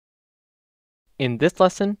In this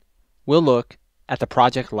lesson, we'll look at the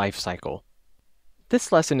project lifecycle.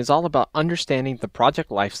 This lesson is all about understanding the project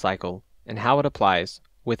lifecycle and how it applies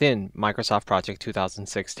within Microsoft Project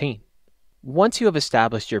 2016. Once you have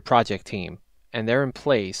established your project team and they're in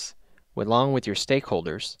place along with your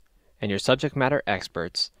stakeholders and your subject matter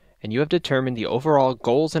experts, and you have determined the overall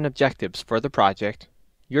goals and objectives for the project,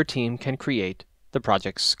 your team can create the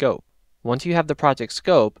project scope. Once you have the project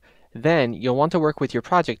scope, then you'll want to work with your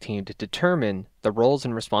project team to determine the roles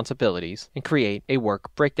and responsibilities and create a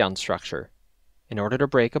work breakdown structure in order to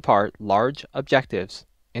break apart large objectives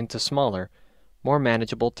into smaller, more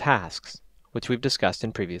manageable tasks, which we've discussed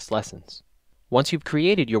in previous lessons. Once you've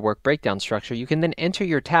created your work breakdown structure, you can then enter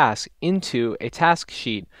your tasks into a task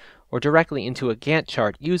sheet or directly into a Gantt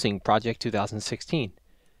chart using Project 2016.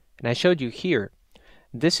 And I showed you here,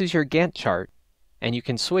 this is your Gantt chart, and you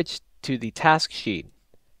can switch to the task sheet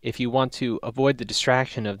if you want to avoid the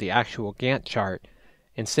distraction of the actual Gantt chart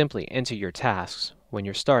and simply enter your tasks when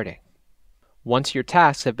you're starting. Once your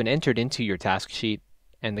tasks have been entered into your task sheet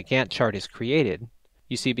and the Gantt chart is created,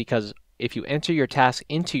 you see, because if you enter your task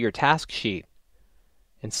into your task sheet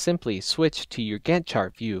and simply switch to your Gantt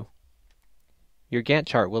chart view, your Gantt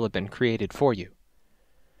chart will have been created for you.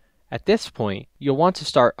 At this point, you'll want to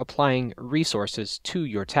start applying resources to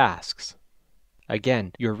your tasks.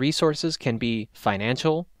 Again, your resources can be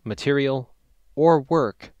financial, material, or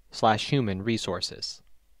work/human resources.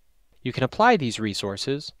 You can apply these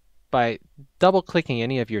resources by double-clicking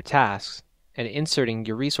any of your tasks and inserting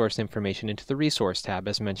your resource information into the Resource tab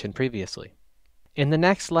as mentioned previously. In the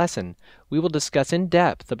next lesson, we will discuss in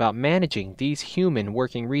depth about managing these human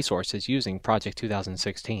working resources using Project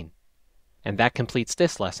 2016. And that completes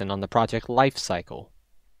this lesson on the project lifecycle.